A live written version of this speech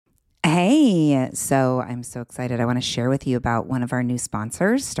Hey, so I'm so excited. I want to share with you about one of our new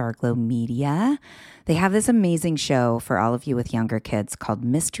sponsors, Starglow Media. They have this amazing show for all of you with younger kids called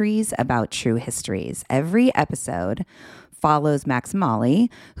Mysteries About True Histories. Every episode follows Max and Molly,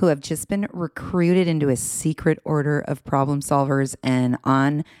 who have just been recruited into a secret order of problem solvers and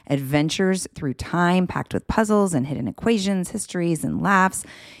on adventures through time packed with puzzles and hidden equations, histories, and laughs.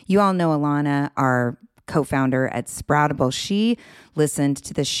 You all know Alana, our co-founder at Sproutable. She listened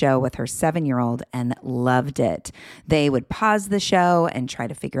to the show with her 7-year-old and loved it. They would pause the show and try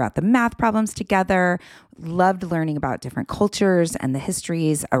to figure out the math problems together. Loved learning about different cultures and the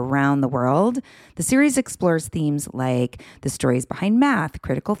histories around the world. The series explores themes like the stories behind math,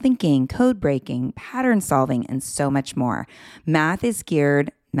 critical thinking, code breaking, pattern solving, and so much more. Math is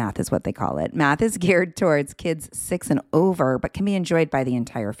what they call it. Math is geared towards kids 6 and over, but can be enjoyed by the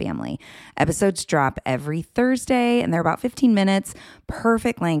entire family. Episodes drop every Thursday, and they're about 15 minutes,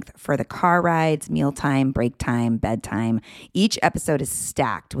 perfect length for the car rides, mealtime, break time, bedtime. Each episode is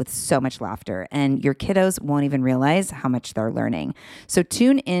stacked with so much laughter, and your kiddos won't even realize how much they're learning. So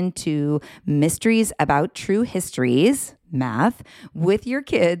tune into Mysteries About True Histories, Math, with your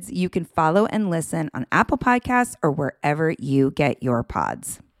kids. You can follow and listen on Apple Podcasts or wherever you get your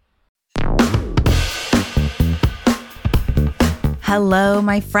pods. Hello,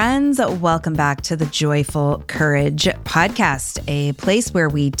 my friends. Welcome back to the Joyful Courage podcast, a place where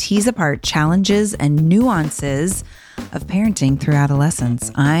we tease apart challenges and nuances of parenting through adolescence.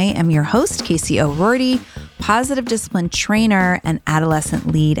 I am your host, Casey O'Rourke, positive discipline trainer and adolescent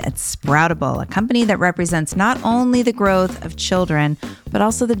lead at Sproutable, a company that represents not only the growth of children, but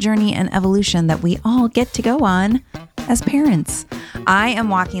also the journey and evolution that we all get to go on as parents. I am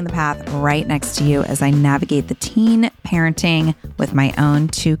walking the path right next to you as I navigate the teen parenting with my own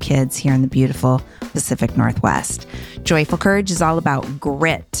 2 kids here in the beautiful Pacific Northwest. Joyful Courage is all about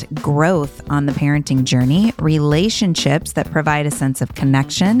grit, growth on the parenting journey, relationships that provide a sense of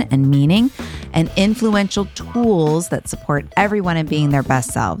connection and meaning, and influential tools that support everyone in being their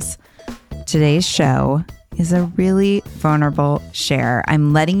best selves. Today's show is a really vulnerable share.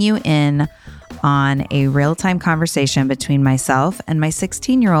 I'm letting you in on a real-time conversation between myself and my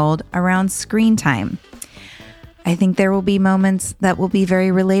 16-year-old around screen time. I think there will be moments that will be very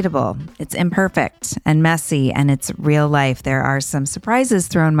relatable. It's imperfect and messy, and it's real life. There are some surprises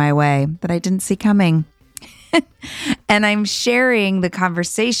thrown my way that I didn't see coming. And I'm sharing the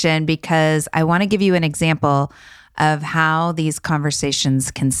conversation because I want to give you an example of how these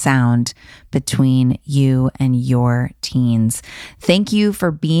conversations can sound between you and your teens. Thank you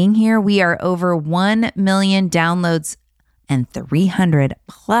for being here. We are over 1 million downloads and 300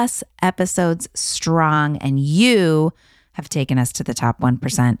 plus episodes strong, and you have taken us to the top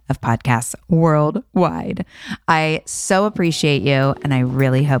 1% of podcasts worldwide. I so appreciate you, and I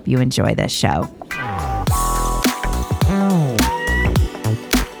really hope you enjoy this show.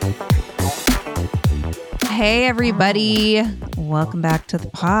 Hey, everybody. Welcome back to the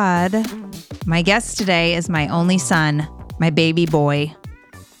pod. My guest today is my only son, my baby boy,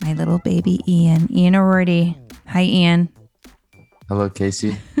 my little baby Ian O'Rourke. Hi, Ian. Hello,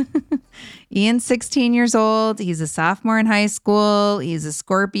 Casey. Ian's 16 years old. He's a sophomore in high school. He's a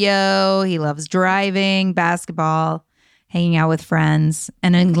Scorpio. He loves driving, basketball, hanging out with friends,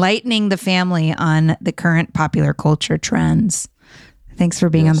 and enlightening the family on the current popular culture trends. Thanks for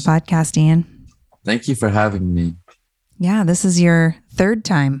being on the podcast, Ian. Thank you for having me. Yeah, this is your 3rd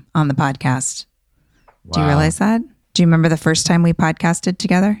time on the podcast. Wow. Do you realize that? Do you remember the first time we podcasted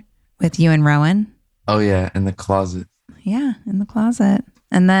together with you and Rowan? Oh, yeah, in the closet. Yeah, in the closet.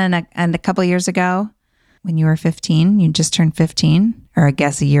 And then a couple years ago, when you were 15, you just turned 15, or I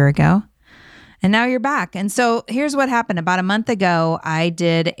guess a year ago. And now you're back. And so here's what happened. About a month ago, I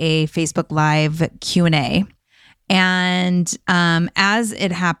did a Facebook Live Q&A. And as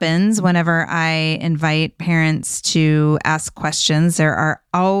it happens, whenever I invite parents to ask questions, there are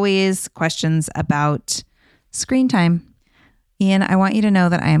always questions about screen time. Ian, I want you to know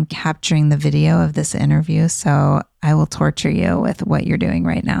that I am capturing the video of this interview, so I will torture you with what you're doing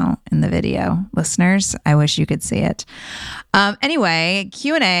right now in the video. Listeners, I wish you could see it. Anyway,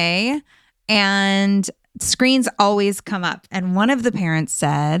 Q&A, and screens always come up. And one of the parents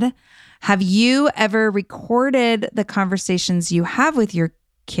said, have you ever recorded the conversations you have with your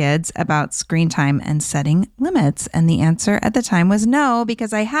kids about screen time and setting limits? And the answer at the time was no,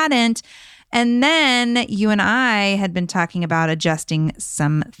 because I hadn't. And then you and I had been talking about adjusting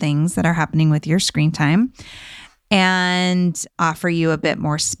some things that are happening with your screen time and offer you a bit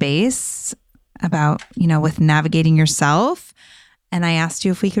more space about, with navigating yourself. And I asked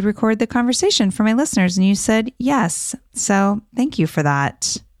you if we could record the conversation for my listeners, and you said yes. So thank you for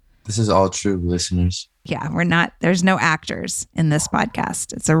that. This is all true, listeners. Yeah, there's no actors in this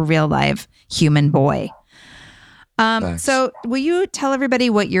podcast. It's a real live human boy. Facts. So will you tell everybody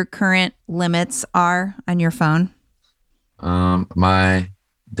what your current limits are on your phone? My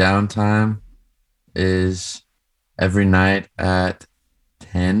downtime is every night at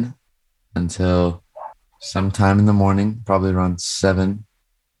 10 until sometime in the morning, probably around 7.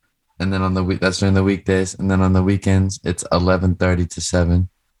 And then on the week, that's during the weekdays. And then on the weekends, it's 11:30 to 7.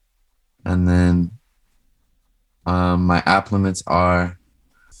 And then my app limits are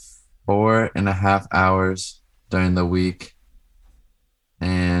 4.5 hours during the week.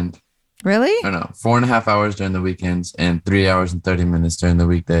 And Really? I don't know, 4.5 hours during the weekends and 3 hours and 30 minutes during the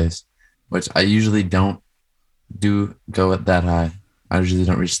weekdays, which I usually don't go at that high. I usually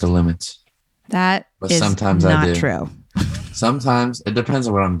don't reach the limits. But is sometimes not I do. true. Sometimes it depends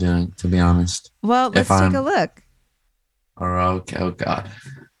on what I'm doing, to be honest. Well, let's take a look. Okay. Oh God.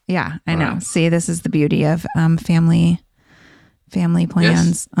 Yeah, I All know. right. See, this is the beauty of family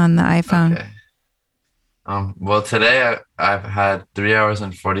plans on the iPhone. Okay. Well, today I've had 3 hours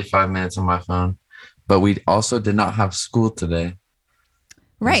and 45 minutes on my phone, but we also did not have school today.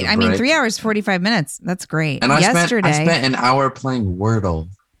 Right. There's a I mean, break. 3 hours, 45 minutes. That's great. And I Yesterday, spent an hour playing Wordle,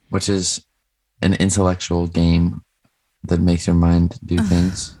 which is an intellectual game that makes your mind do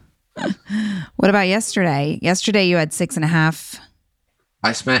things. what about yesterday? Yesterday you had 6.5.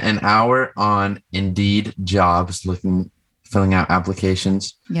 I spent an hour on Indeed jobs filling out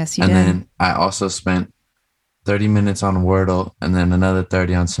applications. Yes, you And did. then I also spent 30 minutes on Wordle and then another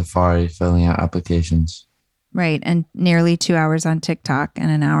 30 on Safari filling out applications. Right. And nearly 2 hours on TikTok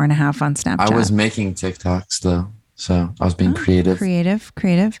and an hour and a half on Snapchat. I was making TikToks though, so I was being creative.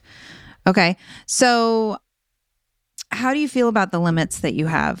 Creative. Okay. So how do you feel about the limits that you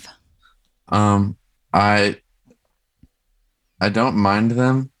have? I don't mind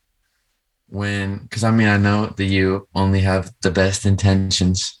them because I know that you only have the best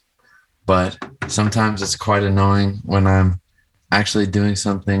intentions, but sometimes it's quite annoying when I'm actually doing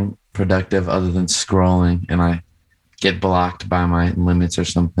something productive other than scrolling and I get blocked by my limits or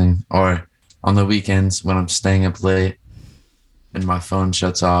something. Or on the weekends when I'm staying up late and my phone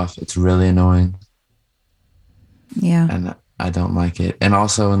shuts off, it's really annoying. Yeah. And I don't like it. And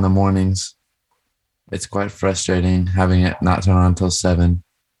also in the mornings, it's quite frustrating having it not turn on until 7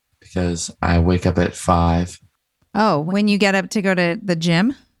 because I wake up at 5. Oh, when you get up to go to the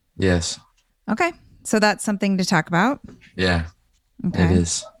gym? Yes. Okay. So that's something to talk about. Yeah, Okay. it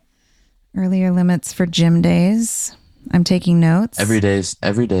is. Earlier limits for gym days. I'm taking notes. Every day is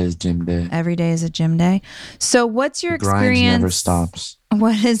gym day. Every day is a gym day. So what's your The grind experience? never stops.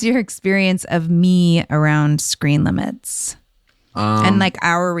 What is your experience of me around screen limits and like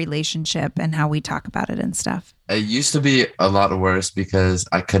our relationship and how we talk about it and stuff? It used to be a lot worse because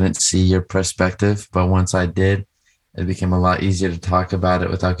I couldn't see your perspective, but once I did, it became a lot easier to talk about it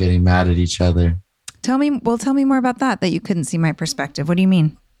without getting mad at each other. Tell me more about that you couldn't see my perspective. What do you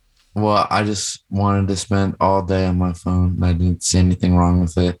mean? Well, I just wanted to spend all day on my phone and I didn't see anything wrong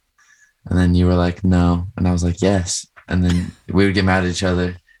with it. And then you were like, no. And I was like, yes. And then we would get mad at each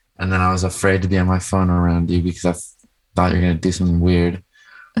other. And then I was afraid to be on my phone around you because I thought you were going to do something weird.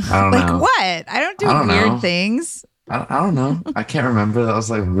 I don't know. Like what? I don't do weird things. I don't know. I can't remember. That was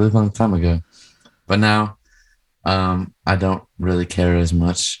like a really long time ago. But now I don't really care as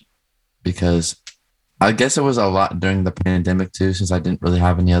much because I guess it was a lot during the pandemic too, since I didn't really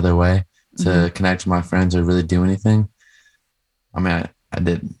have any other way to connect with my friends or really do anything. I mean, I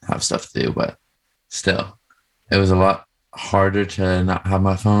did have stuff to do, but still, it was a lot harder to not have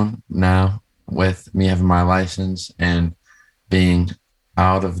my phone now with me having my license and being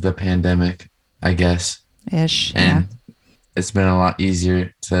out of the pandemic, I guess. Ish. And it's been a lot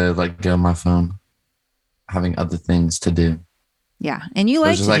easier to let go of my phone, having other things to do. Yeah. And you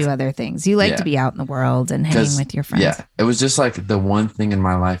like to do other things. You like to be out in the world and hanging with your friends. Yeah. It was just like the one thing in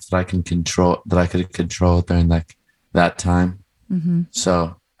my life that I could control during like that time. Mm-hmm.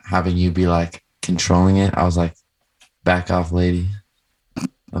 So having you be like controlling it, I was like, back off, lady.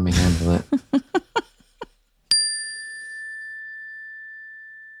 Let me handle it.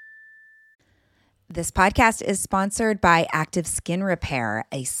 This podcast is sponsored by Active Skin Repair,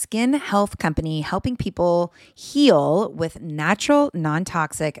 a skin health company helping people heal with natural,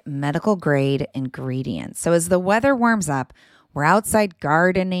 non-toxic, medical-grade ingredients. So as the weather warms up, we're outside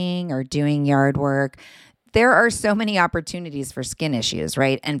gardening or doing yard work. There are so many opportunities for skin issues,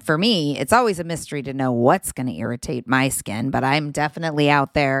 right? And for me, it's always a mystery to know what's going to irritate my skin, but I'm definitely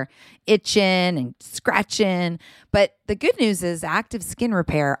out there itching and scratching. But The good news is Active Skin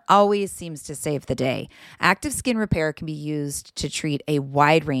Repair always seems to save the day. Active Skin Repair can be used to treat a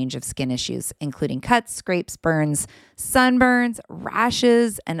wide range of skin issues, including cuts, scrapes, burns, sunburns,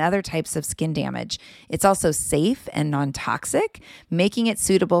 rashes, and other types of skin damage. It's also safe and non-toxic, making it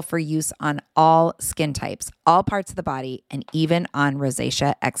suitable for use on all skin types, all parts of the body, and even on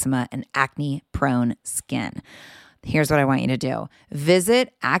rosacea, eczema, and acne-prone skin. Here's what I want you to do.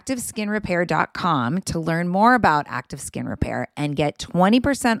 Visit ActiveSkinRepair.com to learn more about Active Skin Repair and get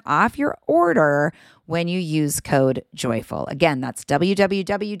 20% off your order when you use code JOYFUL. Again, that's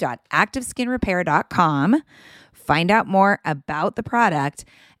www.ActiveSkinRepair.com. Find out more about the product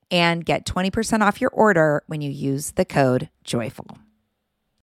and get 20% off your order when you use the code JOYFUL.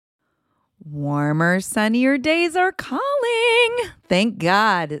 Warmer, sunnier days are calling. Thank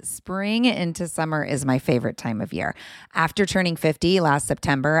God. Spring into summer is my favorite time of year. After turning 50 last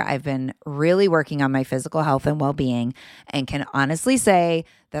September, I've been really working on my physical health and well-being and can honestly say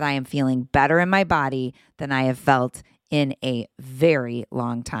that I am feeling better in my body than I have felt in a very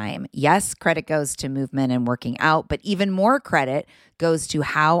long time. Yes, credit goes to movement and working out, but even more credit goes to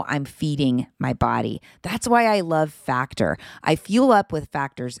how I'm feeding my body. That's why I love Factor. I fuel up with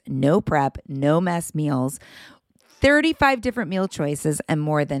Factor's no prep, no mess meals, 35 different meal choices, and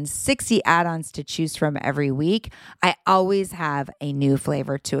more than 60 add-ons to choose from every week. I always have a new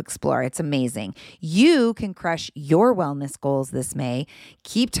flavor to explore. It's amazing. You can crush your wellness goals this May,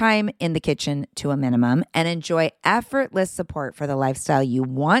 keep time in the kitchen to a minimum, and enjoy effortless support for the lifestyle you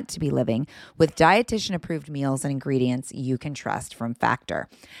want to be living with dietitian-approved meals and ingredients you can trust from Factor.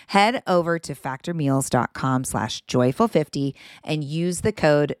 Head over to factormeals.com/joyful50 and use the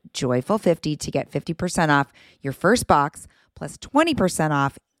code joyful50 to get 50% off your first box plus 20%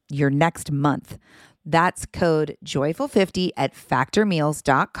 off your next month. That's code joyful50 at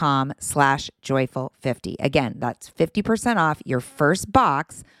factormeals.com/joyful50. Again, that's 50% off your first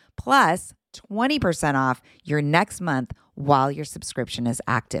box plus 20% off your next month while your subscription is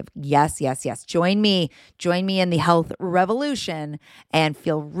active. Yes, yes, yes. Join me in the health revolution and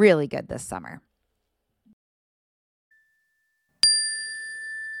feel really good this summer.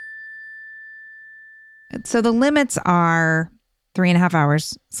 So the limits are 3.5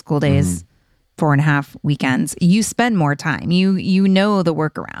 hours school days, 4.5 weekends. You spend more time. You know the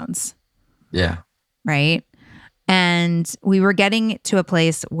workarounds. Yeah. Right. And we were getting to a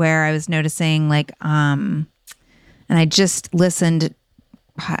place where I was noticing and I just listened,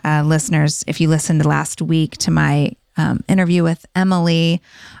 listeners, if you listened last week to my interview with Emily,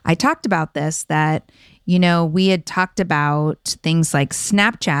 I talked about this, that we had talked about things like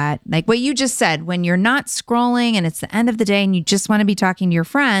Snapchat, like what you just said, when you're not scrolling and it's the end of the day and you just want to be talking to your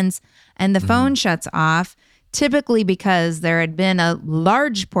friends and the phone shuts off, typically because there had been a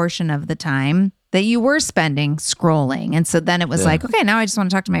large portion of the time that you were spending scrolling. And so then it was like, okay, now I just want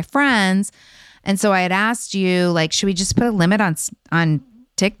to talk to my friends. And so I had asked you, should we just put a limit on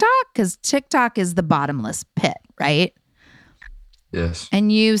TikTok? Because TikTok is the bottomless pit, right? Yes.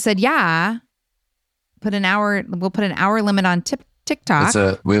 And you said, yeah. We'll put an hour limit on TikTok.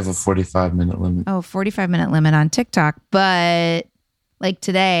 We have a 45-minute limit. Oh, 45-minute limit on TikTok. But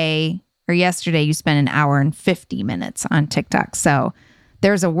today or yesterday, you spent an hour and 50 minutes on TikTok. So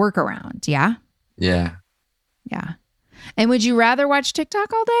there's a workaround. Yeah. Yeah. Yeah. And would you rather watch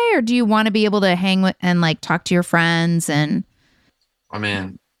TikTok all day, or do you want to be able to hang with and talk to your friends? And I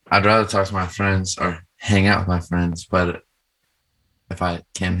mean, I'd rather talk to my friends or hang out with my friends. But if I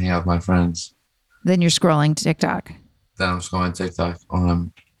can't hang out with my friends, then you're scrolling to TikTok. Then I'm scrolling TikTok or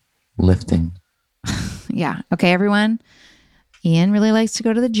I'm lifting. Yeah. Okay, everyone. Ian really likes to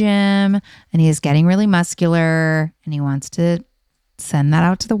go to the gym and he is getting really muscular and he wants to send that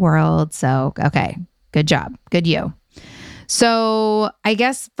out to the world. So, okay. Good job. Good you. So I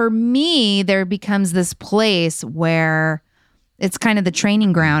guess for me, there becomes this place where it's kind of the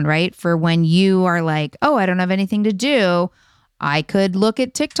training ground, right? For when you are like, oh, I don't have anything to do. I could look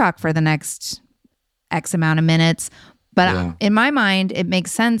at TikTok for the next X amount of minutes. But in my mind, it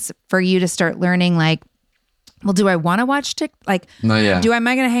makes sense for you to start learning well, do I want to watch TikTok? Am I going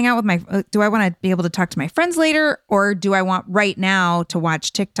to hang out with do I want to be able to talk to my friends later? Or do I want right now to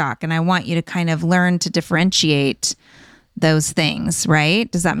watch TikTok? And I want you to kind of learn to differentiate those things,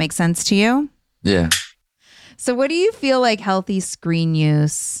 right? Does that make sense to you? Yeah. So what do you feel like healthy screen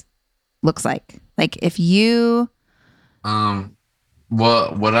use looks like? If you...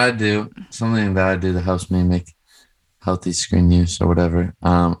 Well, what I do, something that I do that helps me make healthy screen use or whatever,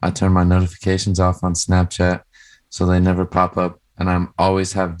 I turn my notifications off on Snapchat so they never pop up, and I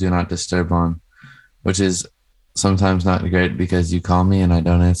always have Do Not Disturb on, which is sometimes not great because you call me and I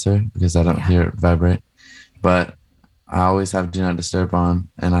don't answer because I don't hear it vibrate. But I always have Do Not Disturb on,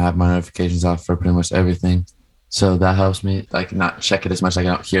 and I have my notifications off for pretty much everything. So that helps me like not check it as much. Like I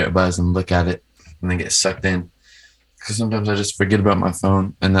don't hear it buzz and look at it and then get sucked in. Because sometimes I just forget about my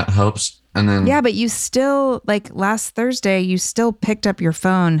phone, and that helps. And then Yeah, but you still, like last Thursday, you still picked up your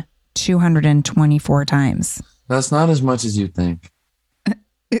phone 224 times. that's not as much as you think.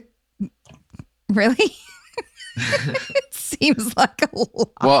 Really? It seems like a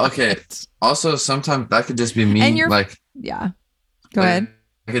lot. Well, okay. Also, sometimes that could just be me. And Like, yeah. Go like, ahead.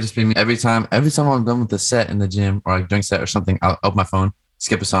 it could just be me. Every time I'm done with the set in the gym or like doing set or something, I'll open my phone,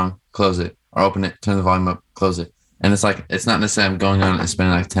 skip a song, close it, or open it, turn the volume up, close it. And it's like, it's not necessarily I'm going on and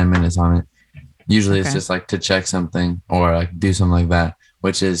spending like 10 minutes on it. Usually it's just like to check something or like do something like that,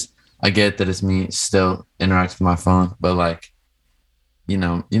 which is, I get that it's me still interacting with my phone, but like, you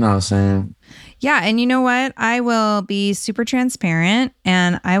know what I'm saying? Yeah. And you know what? I will be super transparent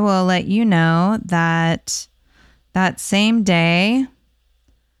and I will let you know that that same day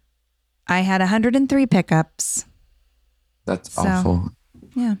I had 103 pickups. That's So, awful.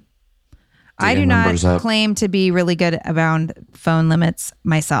 Yeah. Get I your do not numbers up. claim to be really good around phone limits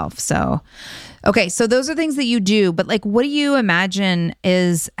myself. So, okay. So those are things that you do, but like, what do you imagine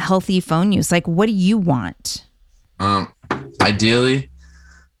is healthy phone use? Like, what do you want? Ideally,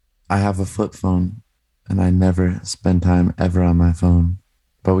 I have a flip phone and I never spend time ever on my phone.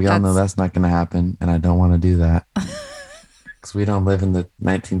 But we all know that's not going to happen. And I don't want to do that because we don't live in the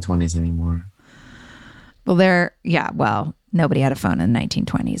 1920s anymore. Well, nobody had a phone in the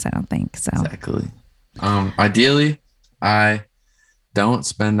 1920s, I don't think. So Exactly. Ideally, I don't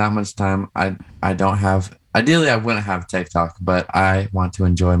spend that much time. Ideally, I wouldn't have TikTok, but I want to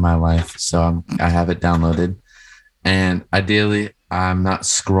enjoy my life. So I have it downloaded. And ideally, I'm not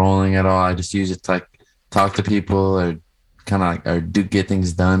scrolling at all. I just use it to like talk to people or kind of like, or get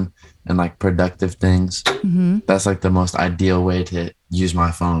things done and like productive things. Mm-hmm. That's like the most ideal way to use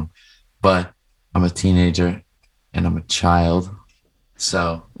my phone. But I'm a teenager and I'm a child.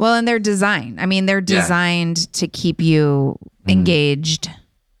 So, Well, and they're designed. I mean, they're designed to keep you engaged.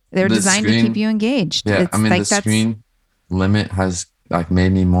 They're designed to keep you engaged. Yeah, It's I mean, like the screen limit has like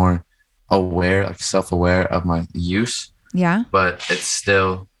made me more aware, like self-aware of my use. Yeah. But it's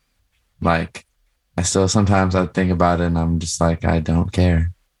still like, sometimes I think about it and I'm just like, I don't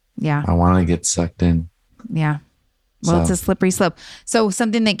care. Yeah. I want to get sucked in. Yeah. Well, it's a slippery slope. So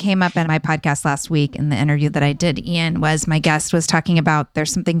something that came up in my podcast last week in the interview that I did, Ian, was my guest was talking about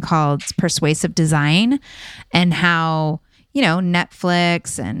there's something called persuasive design and how,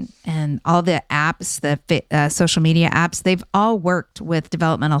 Netflix and all the apps, the social media apps, they've all worked with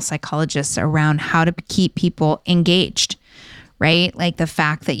developmental psychologists around how to keep people engaged, right? Like the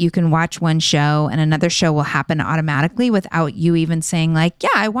fact that you can watch one show and another show will happen automatically without you even saying like, yeah,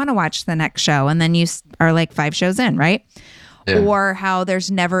 I want to watch the next show. And then you are like 5 shows in, right? Yeah. Or how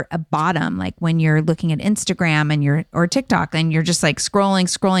there's never a bottom, like when you're looking at Instagram and or TikTok and you're just like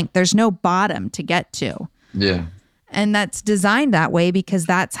scrolling, there's no bottom to get to. Yeah. And that's designed that way because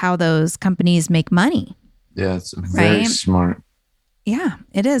that's how those companies make money. Yeah, it's very smart. Yeah,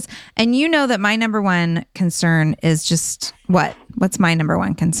 it is. And you know that my number one concern is just what? What's my number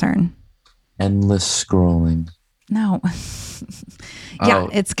one concern? Endless scrolling. No. Yeah,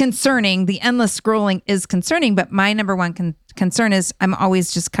 it's concerning. The endless scrolling is concerning, but my number one concern is I'm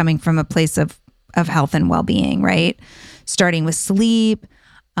always just coming from a place of health and well-being, right? Starting with sleep,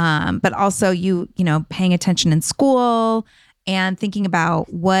 but also you paying attention in school and thinking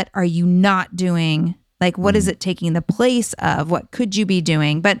about what are you not doing. Like, what is it taking the place of? What could you be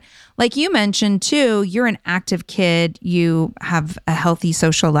doing? But like you mentioned too, you're an active kid. You have a healthy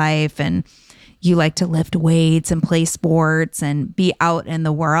social life and you like to lift weights and play sports and be out in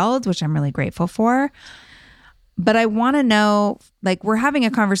the world, which I'm really grateful for. But I want to know, like, we're having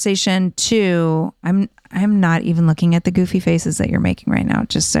a conversation too. I'm not even looking at the goofy faces that you're making right now,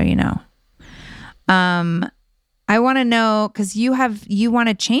 just so you know. I want to know, because you want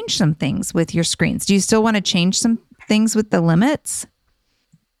to change some things with your screens. Do you still want to change some things with the limits?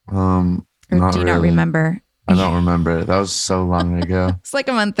 Or do you not remember? I don't remember. That was so long ago. It's like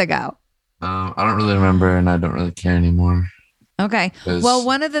a month ago. I don't really remember and I don't really care anymore. Okay. Well,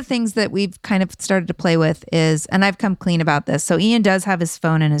 one of the things that we've kind of started to play with is, and I've come clean about this. So Ian does have his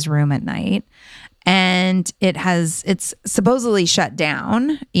phone in his room at night and it's supposedly shut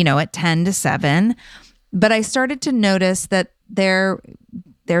down, at 10 to 7. But I started to notice that there's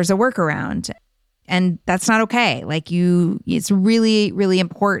a workaround and that's not okay. Like it's really, really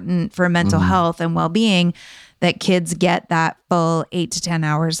important for mental health and well-being that kids get that full 8 to 10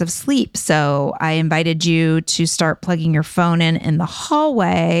 hours of sleep. So I invited you to start plugging your phone in the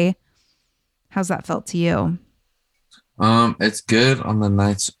hallway. How's that felt to you? It's good on the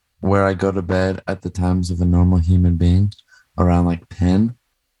nights where I go to bed at the times of a normal human being, around like 10.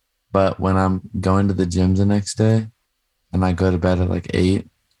 But when I'm going to the gym the next day and I go to bed at like 8,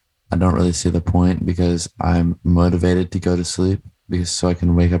 I don't really see the point because I'm motivated to go to sleep because so I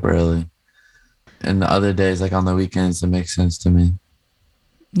can wake up early. And the other days, like on the weekends, it makes sense to me.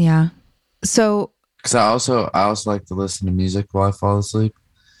 Yeah. So, Because I also like to listen to music while I fall asleep.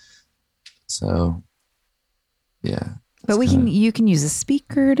 So yeah. but you can use a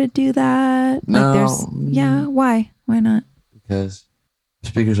speaker to do that. No, yeah. Why? Why not? because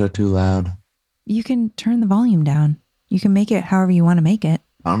speakers are too loud. You can turn the volume down. You can make it however you want to make it.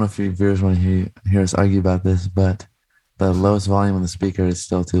 I don't know if your viewers want to hear us argue about this, but the lowest volume on the speaker is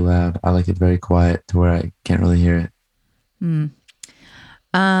still too loud. I like it very quiet to where I can't really hear it.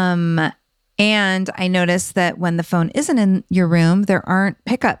 And I noticed that when the phone isn't in your room, there aren't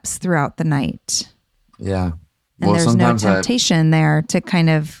pickups throughout the night. Yeah. And there's no temptation there to kind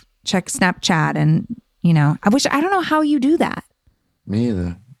of check Snapchat and, I don't know how you do that. Me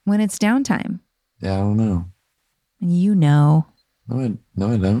either. When it's downtime. Yeah, I don't know. And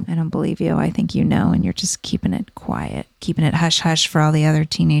No, I don't. I don't believe you. I think and you're just keeping it quiet, keeping it hush hush for all the other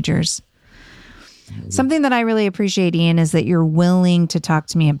teenagers. Maybe. Something that I really appreciate, Ian, is that you're willing to talk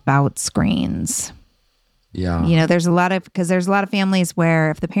to me about screens. Yeah. There's a lot of families where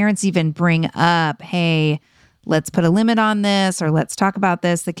if the parents even bring up, hey, let's put a limit on this or let's talk about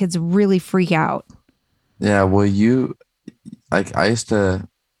this, the kids really freak out. Yeah. Well, I used to,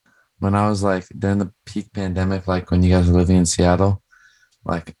 when I was like during the peak pandemic, like when you guys were living in Seattle,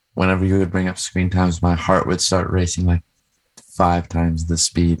 like whenever you would bring up screen times, my heart would start racing like 5 times the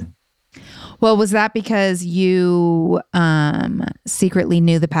speed. Well, was that because you secretly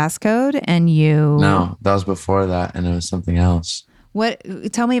knew the passcode and you... No, that was before that and it was something else.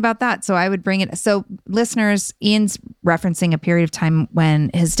 Tell me about that. So I would bring it. So listeners, Ian's referencing a period of time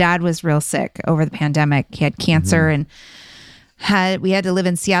when his dad was real sick over the pandemic. He had cancer and we had to live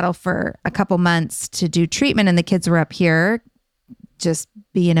in Seattle for a couple months to do treatment. And the kids were up here just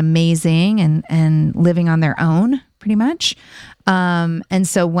being amazing and living on their own pretty much. And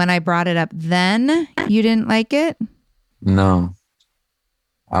so when I brought it up then, you didn't like it? No,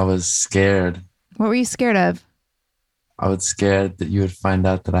 I was scared. What were you scared of? I was scared that you would find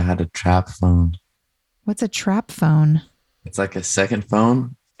out that I had a trap phone. What's a trap phone? It's like a second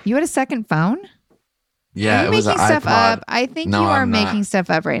phone. You had a second phone? Yeah, it was an iPod. Stuff up? I think you are making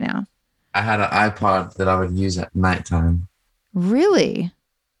stuff up right now. I had an iPod that I would use at nighttime. Really?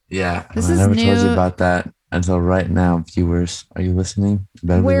 Yeah. I never told you about that until right now, viewers. Are you listening?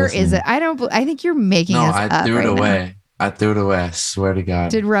 Where is it? I think you're making this up. No, I threw it away. Now. I threw it away. I swear to God.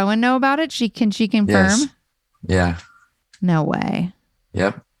 Did Rowan know about it? Can she confirm? Yes. Yeah. No way.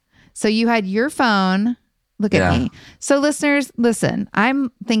 Yep. So you had your phone. Look at me. So listeners, listen,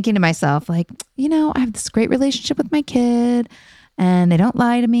 I'm thinking to myself, like, I have this great relationship with my kid and they don't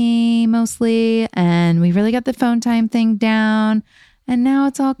lie to me mostly. And we really got the phone time thing down. And now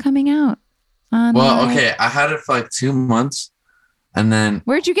it's all coming out. Okay. I had it for like 2 months and then.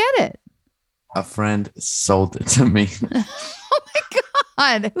 Where'd you get it? A friend sold it to me. Oh my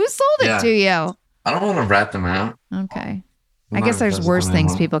God. Who sold it to you? I don't want to rat them out. Okay. I guess there's worse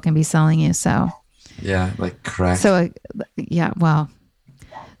things people can be selling you. So. Yeah, like crack. So, well.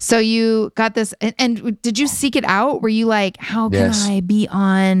 So you got this, and did you seek it out? Were you like, how can I be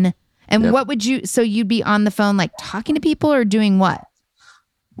on? And what would you? So you'd be on the phone, like talking to people, or doing what?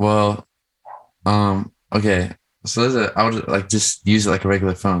 Well, okay. So I would like just use it like a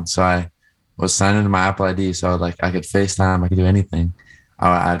regular phone. So I was signed into my Apple ID, so I could FaceTime, I could do anything.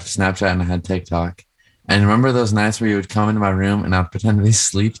 I had Snapchat and I had TikTok. And remember those nights where you would come into my room and I'd pretend to be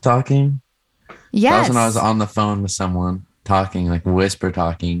sleep talking? Yes. That was when I was on the phone with someone talking, like whisper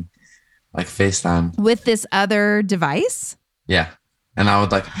talking, like FaceTime. With this other device? Yeah. And I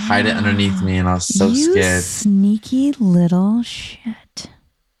would like hide it underneath me and I was so scared. Sneaky little shit.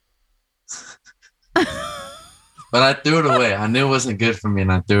 But I threw it away. I knew it wasn't good for me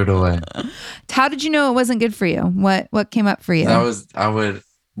and I threw it away. How did you know it wasn't good for you? What came up for you?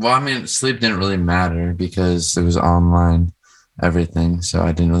 Sleep didn't really matter because it was online, everything. So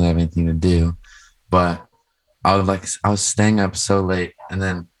I didn't really have anything to do. But I was staying up so late, and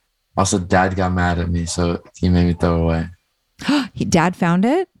then also Dad got mad at me, so he made me throw it away. Dad found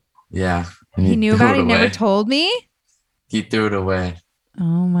it? Yeah. He knew about it? He never told me? He threw it away.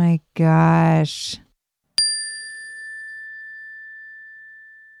 Oh my gosh.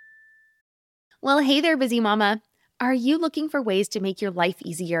 Well, hey there, busy mama. Are you looking for ways to make your life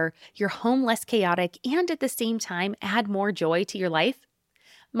easier, your home less chaotic, and at the same time add more joy to your life?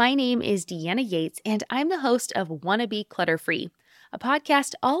 My name is Deanna Yates, and I'm the host of Wanna Be Clutter Free, a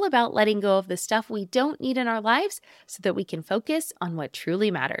podcast all about letting go of the stuff we don't need in our lives so that we can focus on what truly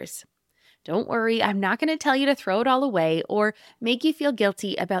matters. Don't worry, I'm not going to tell you to throw it all away or make you feel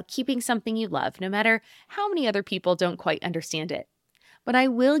guilty about keeping something you love, no matter how many other people don't quite understand it. But I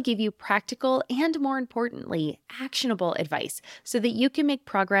will give you practical and, more importantly, actionable advice so that you can make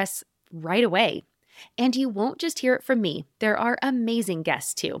progress right away. And you won't just hear it from me. There are amazing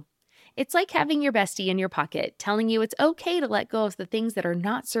guests too. It's like having your bestie in your pocket telling you it's okay to let go of the things that are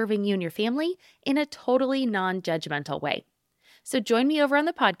not serving you and your family in a totally non-judgmental way. So join me over on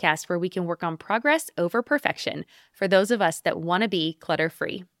the podcast where we can work on progress over perfection for those of us that want to be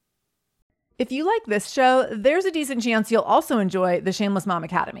clutter-free. If you like this show, there's a decent chance you'll also enjoy the Shameless Mom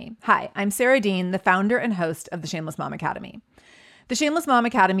Academy. Hi, I'm Sarah Dean, the founder and host of the Shameless Mom Academy. The Shameless Mom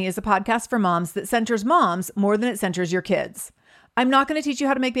Academy is a podcast for moms that centers moms more than it centers your kids. I'm not going to teach you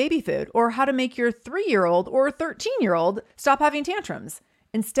how to make baby food or how to make your 3-year-old or 13-year-old stop having tantrums.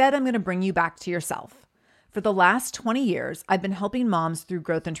 Instead, I'm going to bring you back to yourself. For the last 20 years, I've been helping moms through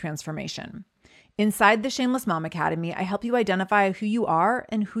growth and transformation. Inside the Shameless Mom Academy, I help you identify who you are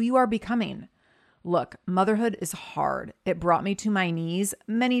and who you are becoming. Look, motherhood is hard. It brought me to my knees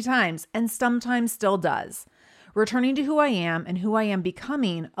many times and sometimes still does. Returning to who I am and who I am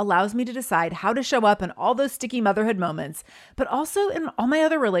becoming allows me to decide how to show up in all those sticky motherhood moments, but also in all my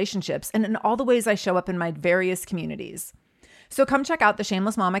other relationships and in all the ways I show up in my various communities. So come check out the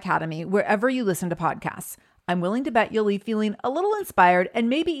Shameless Mom Academy wherever you listen to podcasts. I'm willing to bet you'll leave feeling a little inspired and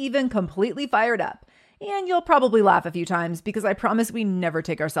maybe even completely fired up. And you'll probably laugh a few times because I promise we never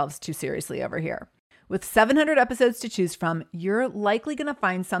take ourselves too seriously over here. With 700 episodes to choose from, you're likely going to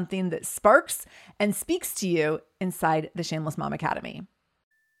find something that sparks and speaks to you inside the Shameless Mom Academy.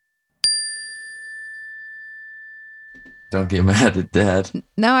 Don't get mad at Dad.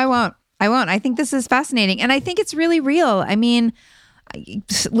 No, I won't. I think this is fascinating. And I think it's really real. I mean,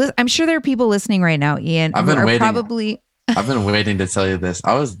 I'm sure there are people listening right now, Ian, I've been who are waiting. probably... I've been waiting to tell you this.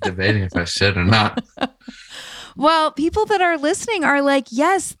 I was debating if I should or not. Well, people that are listening are like,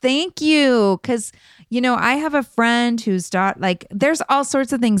 yes, thank you. Because, I have a friend who's there's all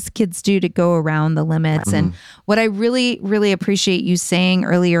sorts of things kids do to go around the limits. Mm-hmm. And what I really, really appreciate you saying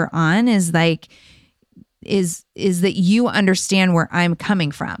earlier on is is that you understand where I'm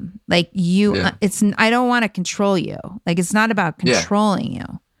coming from. I don't want to control you. It's not about controlling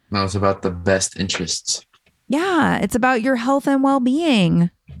you. No, it's about the best interests. Yeah, it's about your health and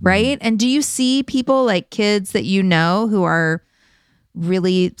well-being, right? And do you see people like kids that who are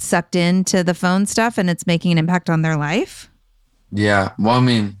really sucked into the phone stuff and it's making an impact on their life? Yeah. Well, I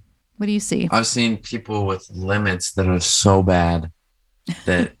mean, what do you see? I've seen people with limits that are so bad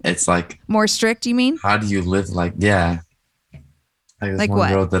that it's like more strict, you mean? How do you live yeah. This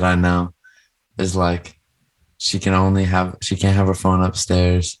one girl that I know is she can't have her phone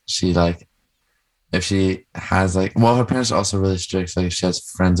upstairs. She if she has her parents are also really strict. So if she has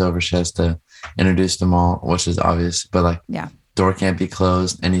friends over, she has to introduce them all, which is obvious. But door can't be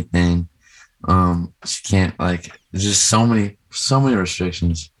closed, anything. She can't there's just so many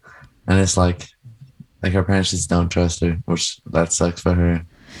restrictions. And it's her parents just don't trust her, which that sucks for her.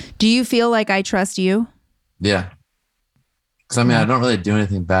 Do you feel like I trust you? Yeah. Because I don't really do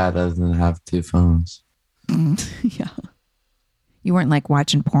anything bad other than have 2 phones. Yeah. You weren't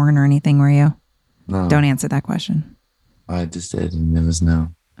watching porn or anything, were you? No. Don't answer that question. I just did, and it was no.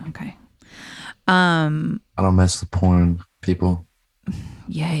 Okay. I don't mess with porn people.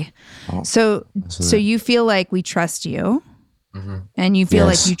 Yay. So you feel like we trust you, mm-hmm. and you feel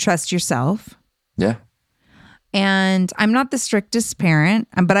like you trust yourself. Yeah. And I'm not the strictest parent,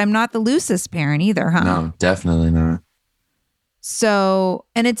 but I'm not the loosest parent either, huh? No, definitely not. So,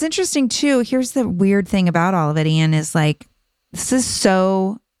 and it's interesting too. Here's the weird thing about all of it, Ian, is this is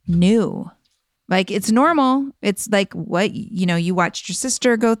so new. It's normal. It's what, you watched your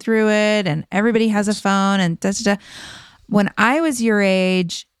sister go through it and everybody has a phone and da-da-da. When I was your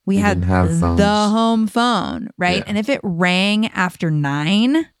age, we had the home phone, right? Yeah. And if it rang after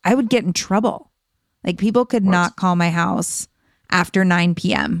 9, I would get in trouble. People could not call my house after 9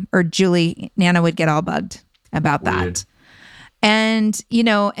 p.m. or Nana would get all bugged about that. And,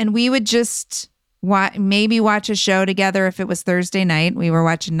 and we would just maybe watch a show together. If it was Thursday night, we were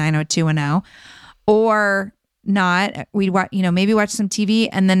watching 90210 or not. We'd watch, maybe watch some TV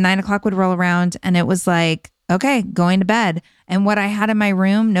and then 9 o'clock would roll around and it was okay, going to bed. And what I had in my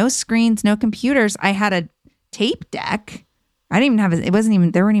room, no screens, no computers. I had a tape deck. I didn't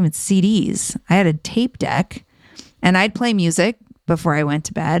even there weren't even CDs. I had a tape deck and I'd play music before I went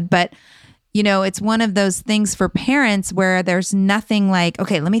to bed. But it's one of those things for parents where there's nothing like,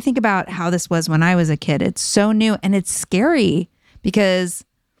 okay, let me think about how this was when I was a kid. It's so new and it's scary because,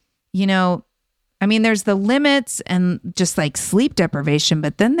 there's the limits and just like sleep deprivation,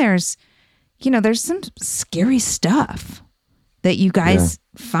 but then there's some scary stuff that you guys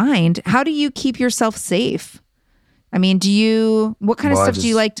find. How do you keep yourself safe? What kind of stuff do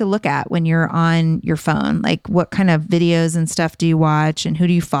you like to look at when you're on your phone? Like what kind of videos and stuff do you watch and who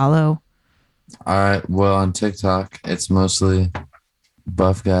do you follow? All right. Well, on TikTok, it's mostly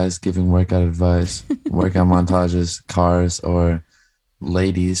buff guys giving workout advice, workout montages, cars, or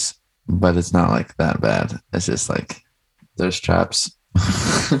ladies, but it's not like that bad. It's just like thirst traps.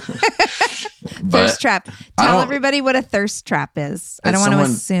 Thirst trap. Tell everybody what a thirst trap is. I don't want to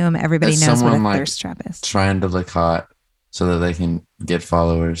assume everybody knows what a thirst trap is. Trying to look hot so that they can get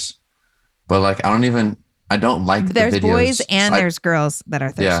followers. But like, I don't like there's the videos. Boys and there's girls that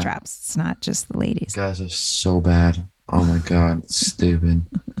are thirst traps. It's not just the ladies. Guys are so bad. Oh my God. Stupid.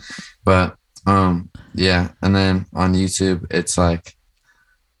 But and then on YouTube it's like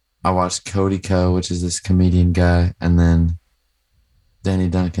I watched Cody Ko, which is this comedian guy, and then Danny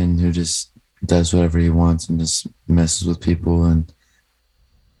Duncan, who just does whatever he wants and just messes with people and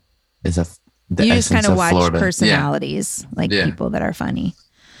is the you just kind of watch Florida. Personalities, people that are funny.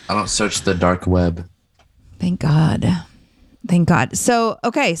 I don't search the dark web. Thank God. So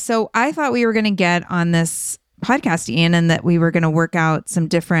I thought we were going to get on this podcast, Ian, and that we were going to work out some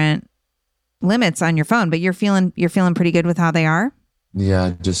different limits on your phone, but you're feeling pretty good with how they are?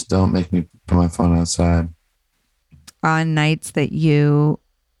 Yeah, just don't make me put my phone outside. On nights that you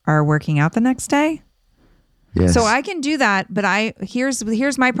are working out the next day? Yes. So I can do that, but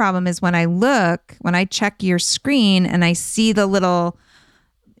here's my problem is when I check your screen and I see the little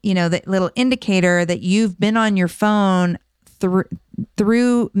the little indicator that you've been on your phone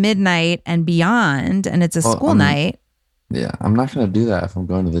through midnight and beyond, and it's a school night. Yeah, I'm not going to do that if I'm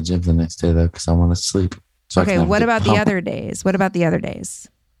going to the gym the next day, though, because I want to sleep. So okay, what about the other days?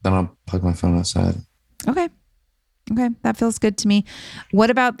 Then I'll plug my phone outside. Okay, that feels good to me. What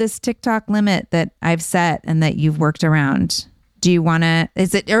about this TikTok limit that I've set and that you've worked around? Do you want to,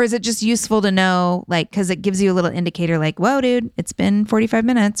 is it just useful to know, like, because it gives you a little indicator like, whoa, dude, it's been 45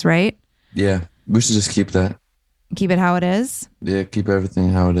 minutes, right? Yeah, we should just keep that. Keep it how it is? Yeah, keep everything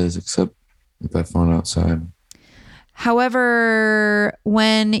how it is, except that phone outside. However,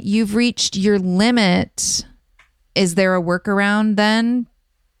 when you've reached your limit, is there a workaround then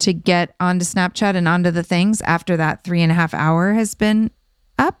to get onto Snapchat and onto the things after that 3.5 hour has been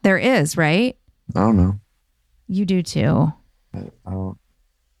up? There is, right? I don't know. You do too. I don't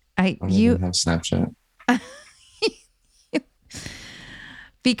even have Snapchat.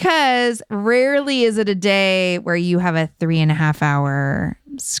 Because rarely is it a day where you have a 3.5 hour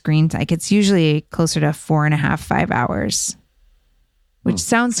screen time. It's usually closer to 4.5, 5 hours, which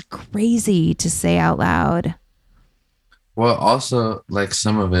sounds crazy to say out loud. Well, also, like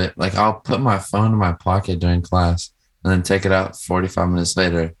some of it, like I'll put my phone in my pocket during class and then take it out 45 minutes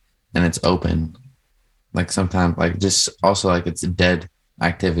later and it's open. Like sometimes, like just also like it's a dead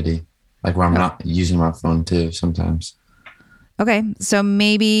activity, like where I'm not using my phone too sometimes. Okay. So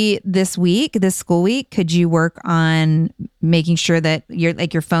maybe this school week, could you work on making sure that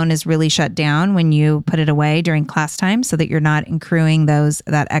your phone is really shut down when you put it away during class time so that you're not accruing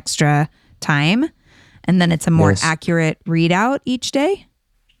that extra time? And then it's a more accurate readout each day.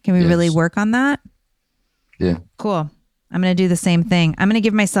 Can we really work on that? Yeah. Cool. I'm going to do the same thing. I'm going to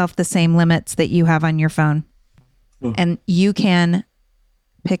give myself the same limits that you have on your phone. And you can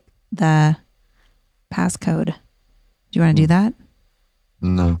pick the passcode. Do you want to do that?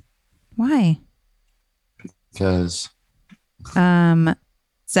 No. Why? Because.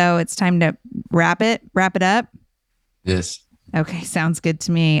 So it's time to wrap it up? Yes. Okay, sounds good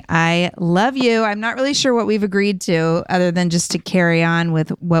to me. I love you. I'm not really sure what we've agreed to other than just to carry on with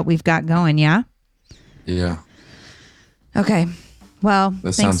what we've got going, yeah? Yeah. Okay. Well,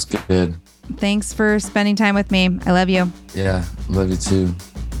 that sounds good. Thanks for spending time with me. I love you. Yeah, love you too.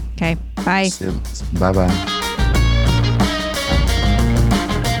 Okay, bye. Bye-bye.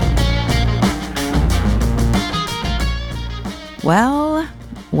 Well,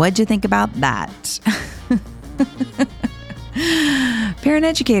 what'd you think about that? Parent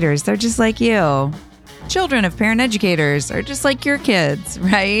educators, they're just like you. Children of parent educators are just like your kids,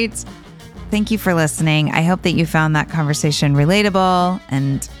 right? Thank you for listening. I hope that you found that conversation relatable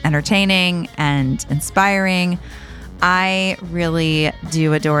and entertaining and inspiring. I really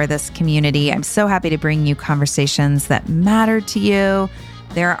do adore this community. I'm so happy to bring you conversations that matter to you,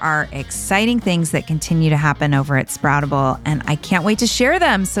 There are exciting things that continue to happen over at Sproutable, and I can't wait to share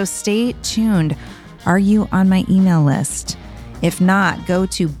them. So stay tuned. Are you on my email list? If not, go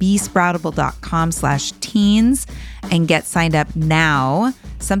to besproutable.com/teens and get signed up now.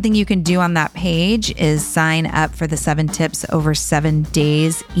 Something you can do on that page is sign up for the 7 tips over 7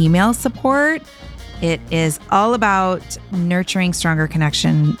 days email support. It is all about nurturing stronger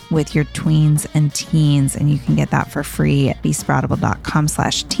connection with your tweens and teens, and you can get that for free at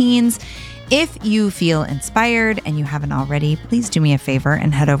besproutable.com/teens. If you feel inspired and you haven't already, please do me a favor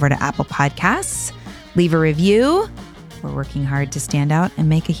and head over to Apple Podcasts, leave a review. We're working hard to stand out and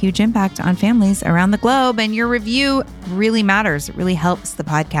make a huge impact on families around the globe, and your review really matters. It really helps the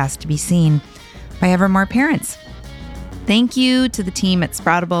podcast to be seen by ever more parents. Thank you to the team at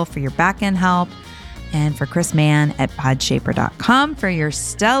Sproutable for your back-end help, and for Chris Mann at podshaper.com for your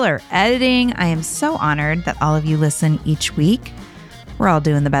stellar editing. I am so honored that all of you listen each week. We're all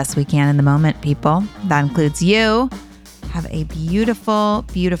doing the best we can in the moment, people. That includes you. Have a beautiful,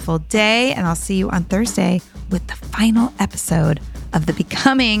 beautiful day, and I'll see you on Thursday with the final episode of the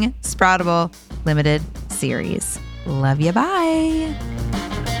Becoming Sproutable Limited series. Love you. Bye.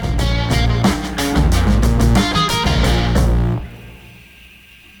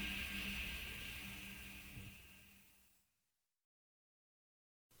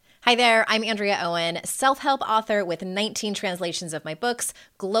 Hi there, I'm Andrea Owen, self-help author with 19 translations of my books,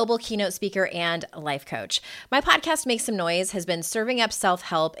 global keynote speaker, and life coach. My podcast, Make Some Noise, has been serving up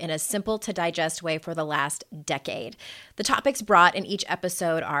self-help in a simple-to-digest way for the last decade. The topics brought in each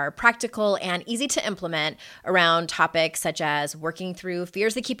episode are practical and easy to implement around topics such as working through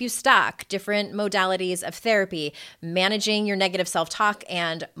fears that keep you stuck, different modalities of therapy, managing your negative self-talk,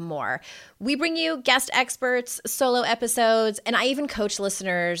 and more. We bring you guest experts, solo episodes, and I even coach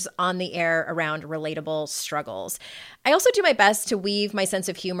listeners on the air around relatable struggles. I also do my best to weave my sense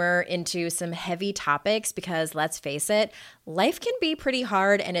of humor into some heavy topics because, let's face it, life can be pretty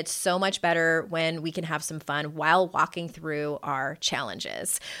hard, and it's so much better when we can have some fun while walking through our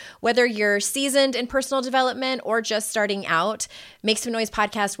challenges. Whether you're seasoned in personal development or just starting out, Make Some Noise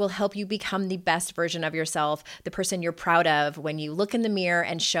podcast will help you become the best version of yourself, the person you're proud of when you look in the mirror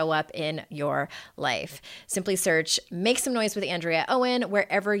and show up in your life. Simply search Make Some Noise with Andrea Owen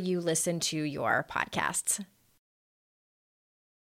wherever you listen to your podcasts.